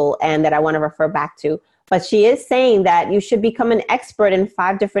useful and that I want to refer back to. But she is saying that you should become an expert in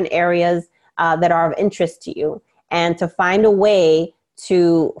 5 different areas that are of interest to you, and to find a way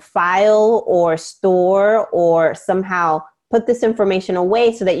to file or store or somehow put this information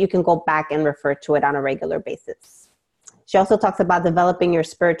away so that you can go back and refer to it on a regular basis. She also talks about developing your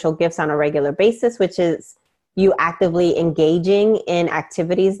spiritual gifts on a regular basis, which is you actively engaging in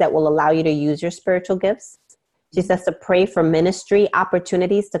activities that will allow you to use your spiritual gifts. She says to pray for ministry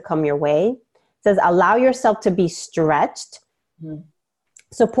opportunities to come your way. Says allow yourself to be stretched,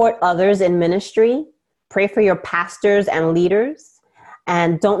 support others in ministry, pray for your pastors and leaders,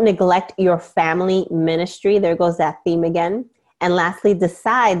 and don't neglect your family ministry. There goes that theme again. And lastly,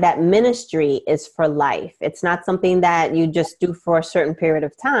 decide that ministry is for life. It's not something that you just do for a certain period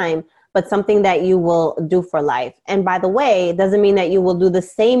of time, but something that you will do for life. And by the way, it doesn't mean that you will do the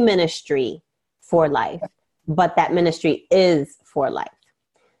same ministry for life, but that ministry is for life.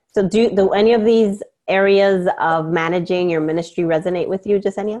 So do any of these areas of managing your ministry resonate with you,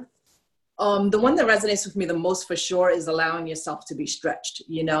 Jasenia? The one that resonates with me the most for sure is allowing yourself to be stretched.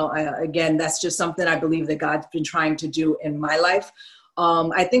 You know, again, that's just something I believe that God's been trying to do in my life.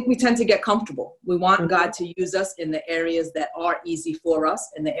 I think we tend to get comfortable. We want God to use us in the areas that are easy for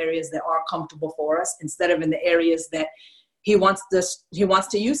us, in the areas that are comfortable for us, instead of in the areas that He wants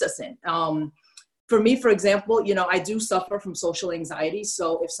to use us in. For me, for example, you know, I do suffer from social anxiety.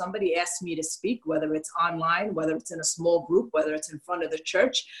 So if somebody asks me to speak, whether it's online, whether it's in a small group, whether it's in front of the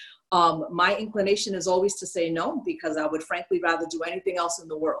church, my inclination is always to say no, because I would frankly rather do anything else in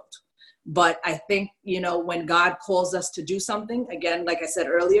the world. But I think, you know, when God calls us to do something, again, like I said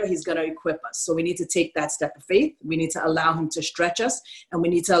earlier, He's going to equip us. So we need to take that step of faith. We need to allow Him to stretch us, and we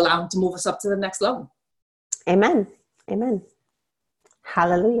need to allow Him to move us up to the next level. Amen. Amen.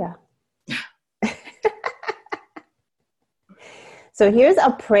 Hallelujah. So here's a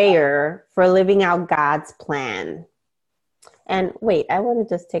prayer for living out God's plan. And wait, I want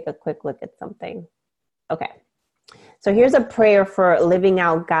to just take a quick look at something. Okay. So here's a prayer for living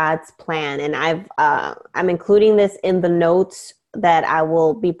out God's plan. And I'm including this in the notes that I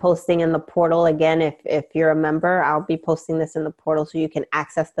will be posting in the portal. Again, if you're a member, I'll be posting this in the portal so you can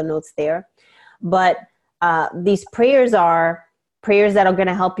access the notes there. But these prayers are prayers that are going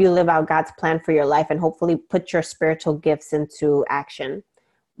to help you live out God's plan for your life and hopefully put your spiritual gifts into action.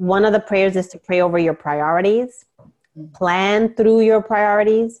 One of the prayers is to pray over your priorities, plan through your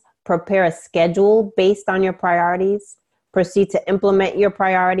priorities, prepare a schedule based on your priorities, proceed to implement your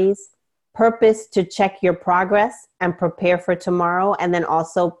priorities, purpose to check your progress and prepare for tomorrow, and then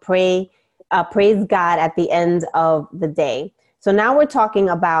also praise God at the end of the day. So now we're talking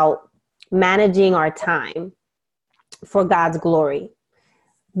about managing our time for God's glory.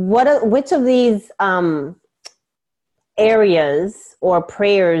 Which of these areas or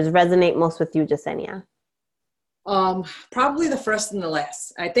prayers resonate most with you, Jasenia? Probably the first and the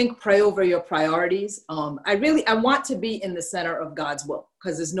last. I think pray over your priorities. I want to be in the center of God's will,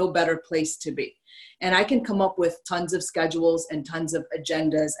 because there's no better place to be. And I can come up with tons of schedules and tons of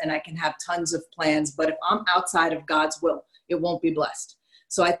agendas, and I can have tons of plans, but if I'm outside of God's will, it won't be blessed.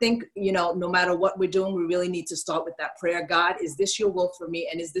 So I think, you know, no matter what we're doing, we really need to start with that prayer. God, is this your will for me?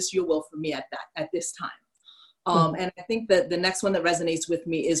 And is this your will for me at this time? And I think that the next one that resonates with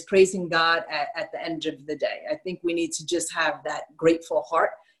me is praising God at the end of the day. I think we need to just have that grateful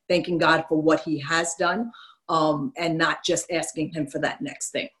heart, thanking God for what He has done, and not just asking Him for that next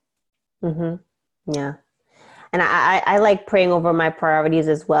thing. Mm-hmm. Yeah. And I like praying over my priorities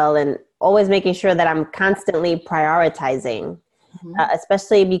as well, and always making sure that I'm constantly prioritizing,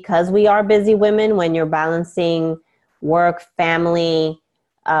 especially because we are busy women. When you're balancing work, family,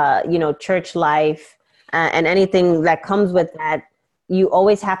 church life, and anything that comes with that, you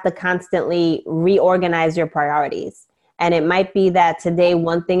always have to constantly reorganize your priorities. And it might be that today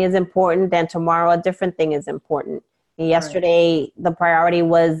one thing is important and tomorrow a different thing is important. Yesterday, the priority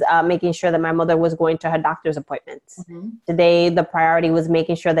was making sure that my mother was going to her doctor's appointments. Today, the priority was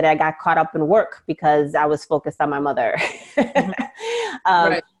making sure that I got caught up in work because I was focused on my mother.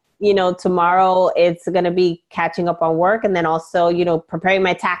 Tomorrow it's going to be catching up on work, and then also, preparing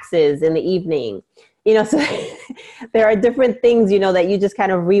my taxes in the evening. So there are different things, that you just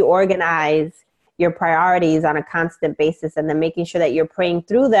kind of reorganize your priorities on a constant basis, and then making sure that you're praying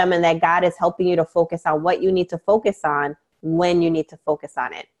through them and that God is helping you to focus on what you need to focus on when you need to focus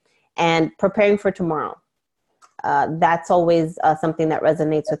on it, and preparing for tomorrow. That's always something that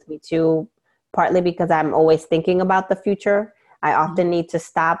resonates with me too, partly because I'm always thinking about the future. I often need to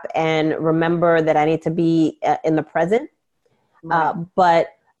stop and remember that I need to be in the present. But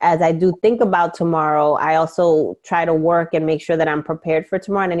as I do think about tomorrow, I also try to work and make sure that I'm prepared for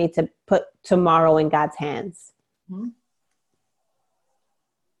tomorrow. And I need to put tomorrow in God's hands. Mm-hmm.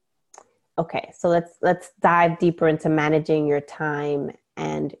 Okay, so let's dive deeper into managing your time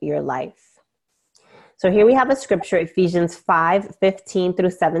and your life. So here we have a scripture, Ephesians 5:15 through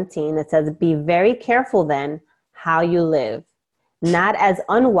 17. That says, "Be very careful then how you live, not as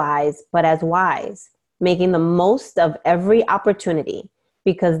unwise, but as wise, making the most of every opportunity,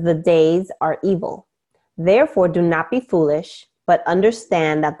 because the days are evil. Therefore, do not be foolish, but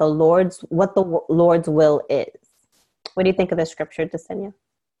understand that what the Lord's will is." What do you think of this scripture, Jasenia?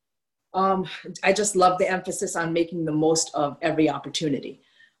 I just love the emphasis on making the most of every opportunity.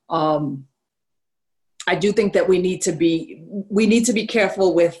 I do think that we need to be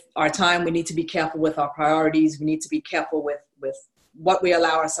careful with our time. We need to be careful with our priorities. We need to be careful with what we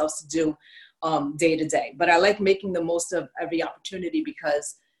allow ourselves to do day to day. But I like making the most of every opportunity,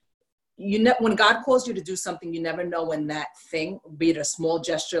 because when God calls you to do something, you never know when that thing, be it a small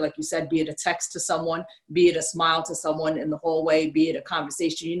gesture, like you said, be it a text to someone, be it a smile to someone in the hallway, be it a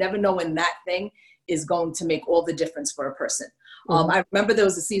conversation, you never know when that thing is going to make all the difference for a person. Mm-hmm. I remember there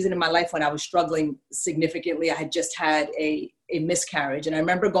was a season in my life when I was struggling significantly. I had just had a miscarriage. And I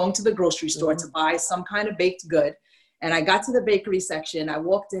remember going to the grocery store to buy some kind of baked good. And I got to the bakery section. I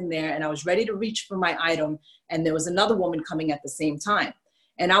walked in there and I was ready to reach for my item. And there was another woman coming at the same time.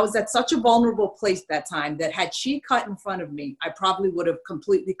 And I was at such a vulnerable place that time that had she cut in front of me, I probably would have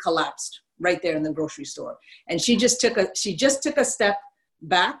completely collapsed right there in the grocery store. And she just took a step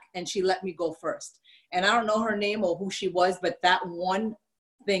back and she let me go first. And I don't know her name or who she was, but that one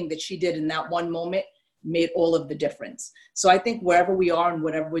thing that she did in that one moment made all of the difference. So I think wherever we are and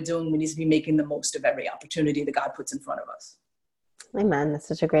whatever we're doing, we need to be making the most of every opportunity that God puts in front of us. Amen. That's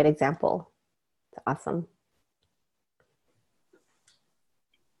such a great example. It's awesome.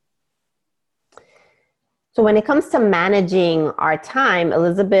 So when it comes to managing our time,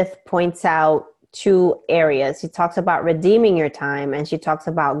 Elizabeth points out two areas. She talks about redeeming your time and she talks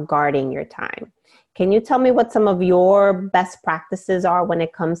about guarding your time. Can you tell me what some of your best practices are when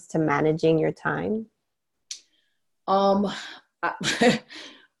it comes to managing your time?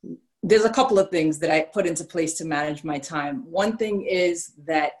 There's a couple of things that I put into place to manage my time. One thing is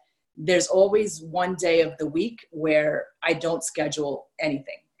that there's always one day of the week where I don't schedule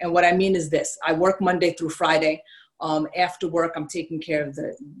anything. And what I mean is this: I work Monday through Friday. After work, I'm taking care of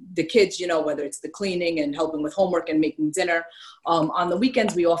the kids, whether it's the cleaning and helping with homework and making dinner. On the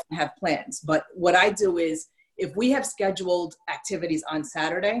weekends, we often have plans. But what I do is, if we have scheduled activities on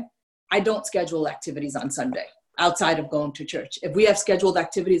Saturday, I don't schedule activities on Sunday outside of going to church. If we have scheduled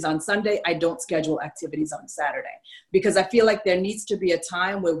activities on Sunday, I don't schedule activities on Saturday, because I feel like there needs to be a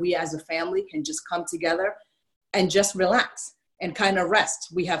time where we as a family can just come together and just relax and kind of rest.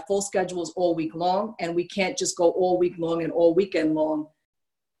 We have full schedules all week long, and we can't just go all week long and all weekend long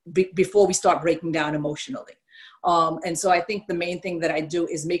before we start breaking down emotionally. And so I think the main thing that I do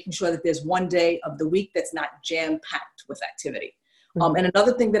is making sure that there's one day of the week that's not jam-packed with activity. And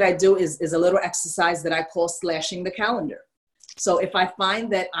another thing that I do is a little exercise that I call slashing the calendar. So if I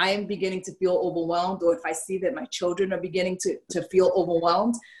find that I am beginning to feel overwhelmed, or if I see that my children are beginning to feel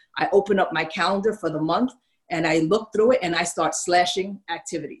overwhelmed, I open up my calendar for the month and I look through it and I start slashing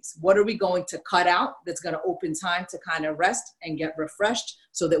activities. What are we going to cut out that's going to open time to kind of rest and get refreshed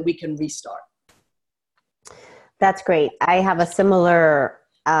so that we can restart? That's great. I have a similar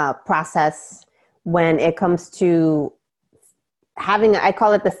process when it comes to I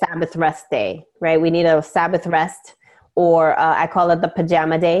call it the Sabbath rest day, right? We need a Sabbath rest, or I call it the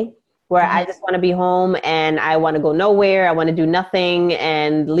pajama day, where I just want to be home and I want to go nowhere. I want to do nothing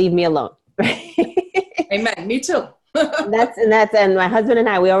and leave me alone. Amen. Me too. and my husband and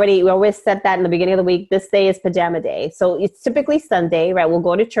I, we always set that in the beginning of the week. This day is pajama day. So it's typically Sunday, right? We'll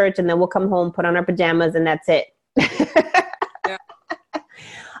go to church and then we'll come home, put on our pajamas, and that's it. Yeah.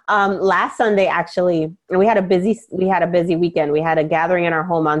 Last Sunday, actually, we had a busy weekend. We had a gathering in our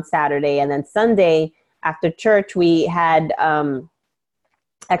home on Saturday, and then Sunday after church, we had,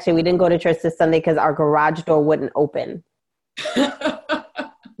 actually, we didn't go to church this Sunday because our garage door wouldn't open.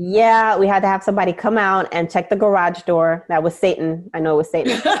 Yeah, we had to have somebody come out and check the garage door. That was Satan. I know it was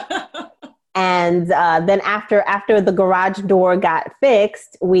Satan. And then after the garage door got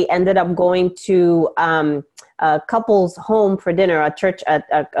fixed, we ended up going to a couple's home for dinner,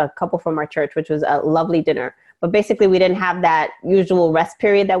 a couple from our church, which was a lovely dinner. But basically, we didn't have that usual rest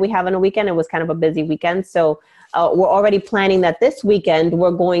period that we have on a weekend. It was kind of a busy weekend. So we're already planning that this weekend,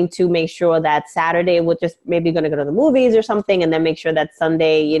 we're going to make sure that Saturday we're just maybe going to go to the movies or something, and then make sure that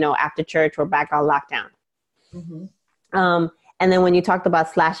Sunday, after church, we're back on lockdown. Mm-hmm. And then when you talked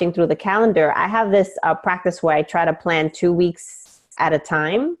about slashing through the calendar, I have this practice where I try to plan 2 weeks at a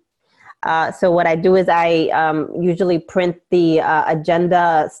time. So what I do is I usually print the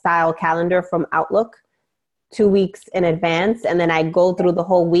agenda style calendar from Outlook 2 weeks in advance. And then I go through the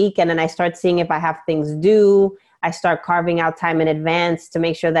whole week, and then I start seeing if I have things due. I start carving out time in advance to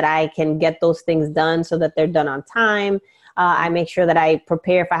make sure that I can get those things done so that they're done on time. I make sure that I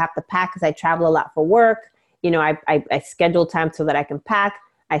prepare if I have to pack, because I travel a lot for work. I schedule time so that I can pack.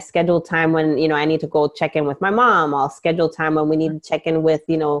 I schedule time when, I need to go check in with my mom. I'll schedule time when we need to check in with,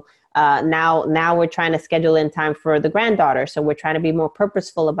 now we're trying to schedule in time for the granddaughter. So we're trying to be more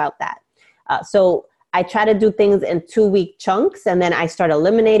purposeful about that. So I try to do things in 2-week chunks, and then I start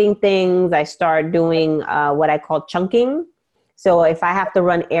eliminating things. I start doing what I call chunking. So if I have to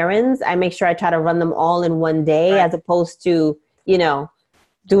run errands, I make sure I try to run them all in one day, as opposed to,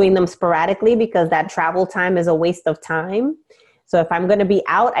 doing them sporadically, because that travel time is a waste of time. So if I'm going to be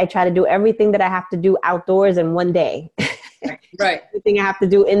out, I try to do everything that I have to do outdoors in one day. Right. Everything I have to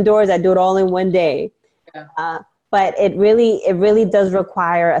do indoors, I do it all in one day. Yeah. But it really does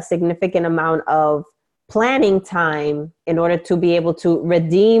require a significant amount of planning time in order to be able to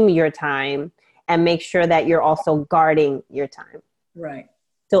redeem your time and make sure that you're also guarding your time. Right.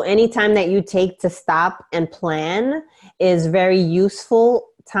 So any time that you take to stop and plan is very useful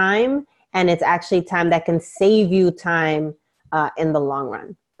time, and it's actually time that can save you time in the long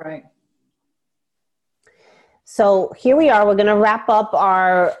run. Right. So here we are. We're going to wrap up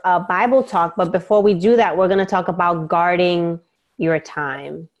our Bible talk. But before we do that, we're going to talk about guarding your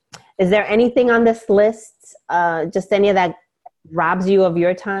time. Is there anything on this list, just any of that robs you of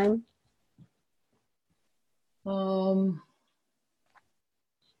your time? Well,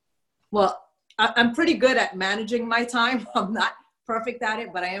 I'm pretty good at managing my time. I'm not perfect at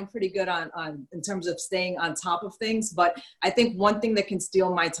it, but I am pretty good on in terms of staying on top of things. But I think one thing that can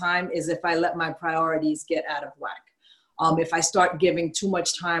steal my time is if I let my priorities get out of whack. If I start giving too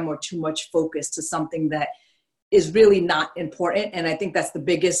much time or too much focus to something that is really not important. And I think that's the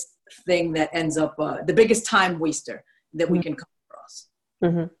biggest thing that ends up, the biggest time waster that we can come across.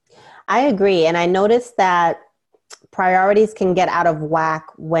 Mm-hmm. I agree. And I noticed that priorities can get out of whack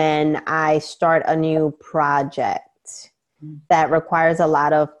when I start a new project that requires a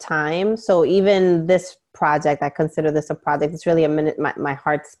lot of time. So even this project, I consider this a project. It's really my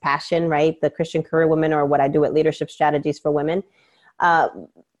heart's passion, right? The Christian Career Women, or what I do at Leadership Strategies for Women.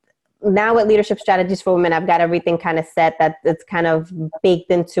 Now at Leadership Strategies for Women, I've got everything kind of set, that it's kind of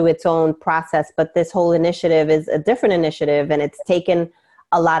baked into its own process. But this whole initiative is a different initiative, and it's taken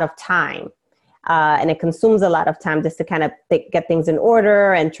a lot of time. And it consumes a lot of time just to kind of get things in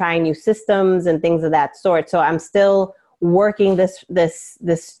order and trying new systems and things of that sort. So I'm still working this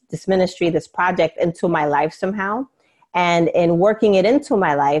ministry, this project into my life somehow. And in working it into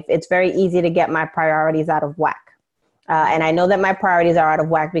my life, it's very easy to get my priorities out of whack. And I know that my priorities are out of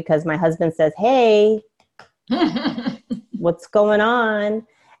whack because my husband says, "Hey, what's going on?"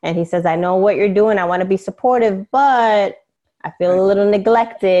 And he says, "I know what you're doing. I want to be supportive, but I feel a little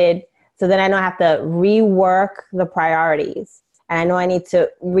neglected." So then I know I have to rework the priorities, and I know I need to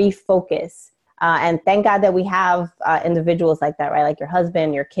refocus. And thank God that we have individuals like that, right? Like your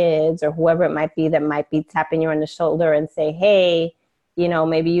husband, your kids, or whoever it might be that might be tapping you on the shoulder and say, "Hey,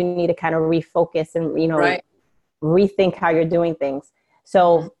 maybe you need to kind of refocus and, rethink how you're doing things."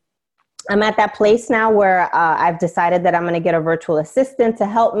 So I'm at that place now where I've decided that I'm going to get a virtual assistant to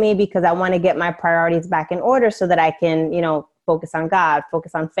help me, because I want to get my priorities back in order so that I can, focus on God,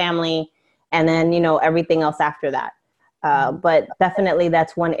 focus on family, and then, everything else after that. But definitely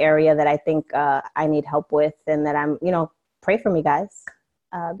that's one area that I think I need help with, and that I'm, pray for me, guys,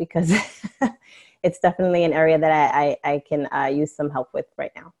 because it's definitely an area that I can use some help with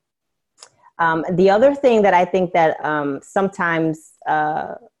right now. The other thing that I think that sometimes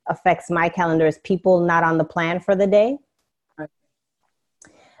affects my calendar is people not on the plan for the day.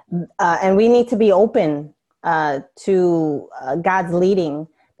 And we need to be open to God's leading,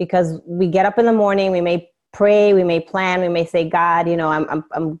 because we get up in the morning, we may pray, we may plan, we may say, "God,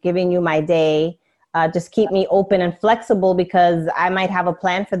 I'm giving you my day. Just keep me open and flexible, because I might have a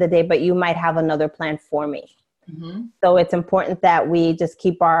plan for the day, but you might have another plan for me." Mm-hmm. So it's important that we just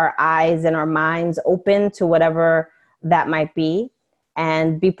keep our eyes and our minds open to whatever that might be,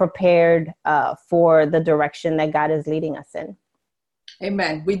 and be prepared for the direction that God is leading us in.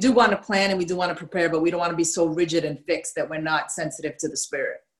 Amen. We do want to plan and we do want to prepare, but we don't want to be so rigid and fixed that we're not sensitive to the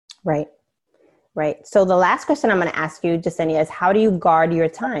Spirit. Right. Right. So the last question I'm going to ask you, Jasenia, is how do you guard your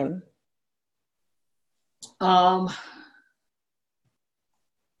time? I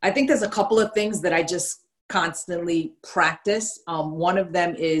think there's a couple of things that I just constantly practice. One of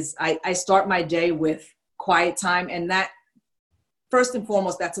them is I start my day with quiet time, and that first and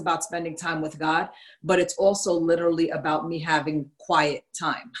foremost, that's about spending time with God, but it's also literally about me having quiet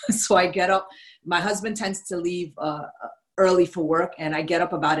time. So I get up, my husband tends to leave early for work, and I get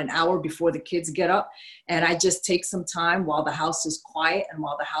up about an hour before the kids get up, and I just take some time while the house is quiet and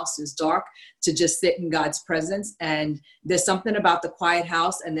while the house is dark to just sit in God's presence. And there's something about the quiet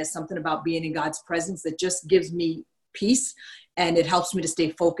house, and there's something about being in God's presence that just gives me peace, and it helps me to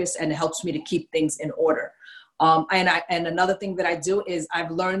stay focused, and it helps me to keep things in order. And another thing that I do is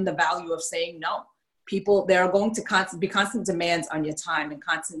I've learned the value of saying no. People, there are going to be constant demands on your time and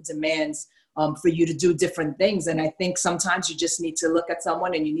constant demands for you to do different things. And I think sometimes you just need to look at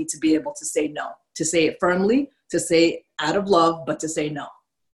someone and you need to be able to say no, to say it firmly, to say it out of love, but to say no.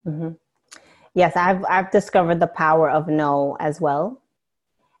 Mm-hmm. Yes, I've discovered the power of no as well.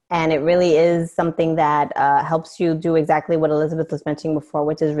 And it really is something that helps you do exactly what Elizabeth was mentioning before,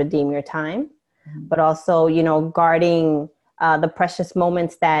 which is redeem your time. Mm-hmm. But also, guarding the precious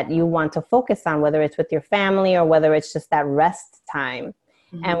moments that you want to focus on, whether it's with your family or whether it's just that rest time.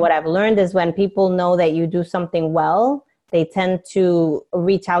 Mm-hmm. And what I've learned is when people know that you do something well, they tend to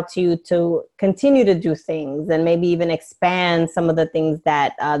reach out to you to continue to do things and maybe even expand some of the things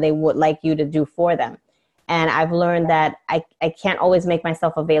that they would like you to do for them. And I've learned that I can't always make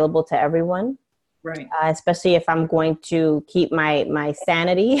myself available to everyone. Right. Especially if I'm going to keep my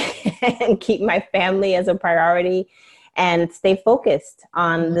sanity and keep my family as a priority and stay focused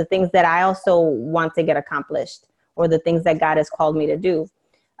on the things that I also want to get accomplished or the things that God has called me to do.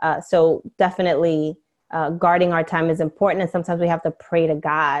 So definitely guarding our time is important. And sometimes we have to pray to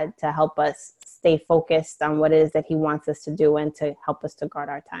God to help us stay focused on what it is that he wants us to do and to help us to guard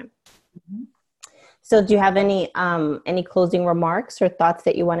our time. Mm-hmm. So do you have any closing remarks or thoughts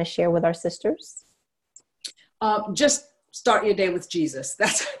that you want to share with our sisters? Just start your day with Jesus.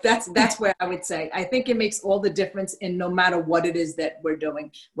 That's where I would say. I think it makes all the difference in no matter what it is that we're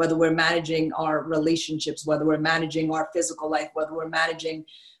doing, whether we're managing our relationships, whether we're managing our physical life, whether we're managing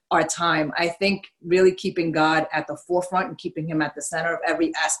our time. I think really keeping God at the forefront and keeping him at the center of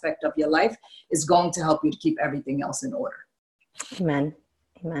every aspect of your life is going to help you to keep everything else in order. Amen.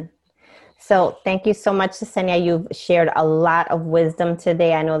 Amen. So thank you so much, Yesenia. You've shared a lot of wisdom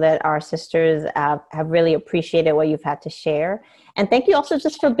today. I know that our sisters have really appreciated what you've had to share. And thank you also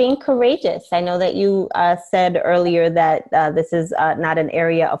just for being courageous. I know that you said earlier that this is not an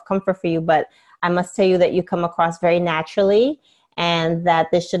area of comfort for you, but I must tell you that you come across very naturally and that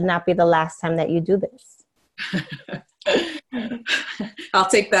this should not be the last time that you do this. I'll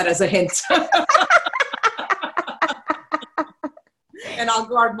take that as a hint. And I'll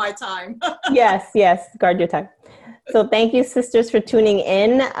guard my time. Yes, guard your time. So thank you, sisters, for tuning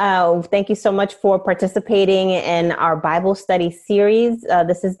in. Thank you so much for participating in our Bible study series.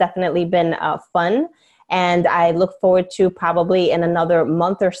 This has definitely been fun. And I look forward to probably in another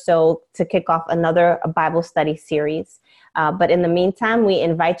month or so to kick off another Bible study series. But in the meantime, we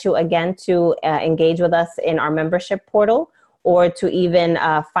invite you again to engage with us in our membership portal or to even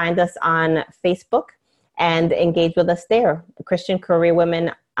find us on Facebook and engage with us there, Christian Career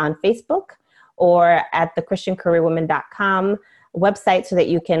Women on Facebook or at the ChristianCareerWomen.com website so that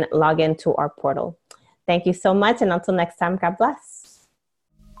you can log into our portal. Thank you so much. And until next time, God bless.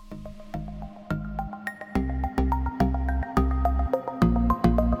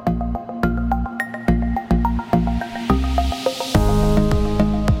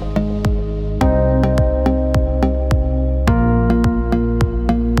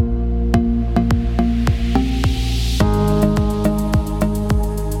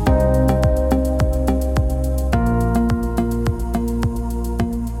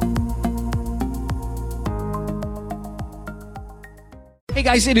 Hey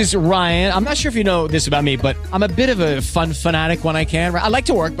guys, it is Ryan. I'm not sure if you know this about me, but I'm a bit of a fun fanatic when I can. I like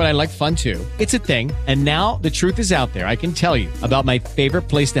to work, but I like fun too. It's a thing. And now the truth is out there. I can tell you about my favorite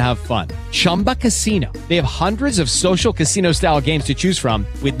place to have fun. Chumba Casino. They have hundreds of social casino style games to choose from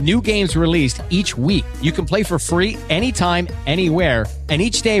with new games released each week. You can play for free anytime, anywhere. And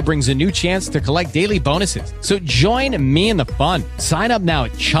each day brings a new chance to collect daily bonuses. So join me in the fun. Sign up now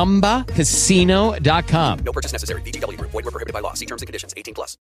at ChumbaCasino.com. No purchase necessary. VGW Group. Void where prohibited by law. See terms and conditions. 18+.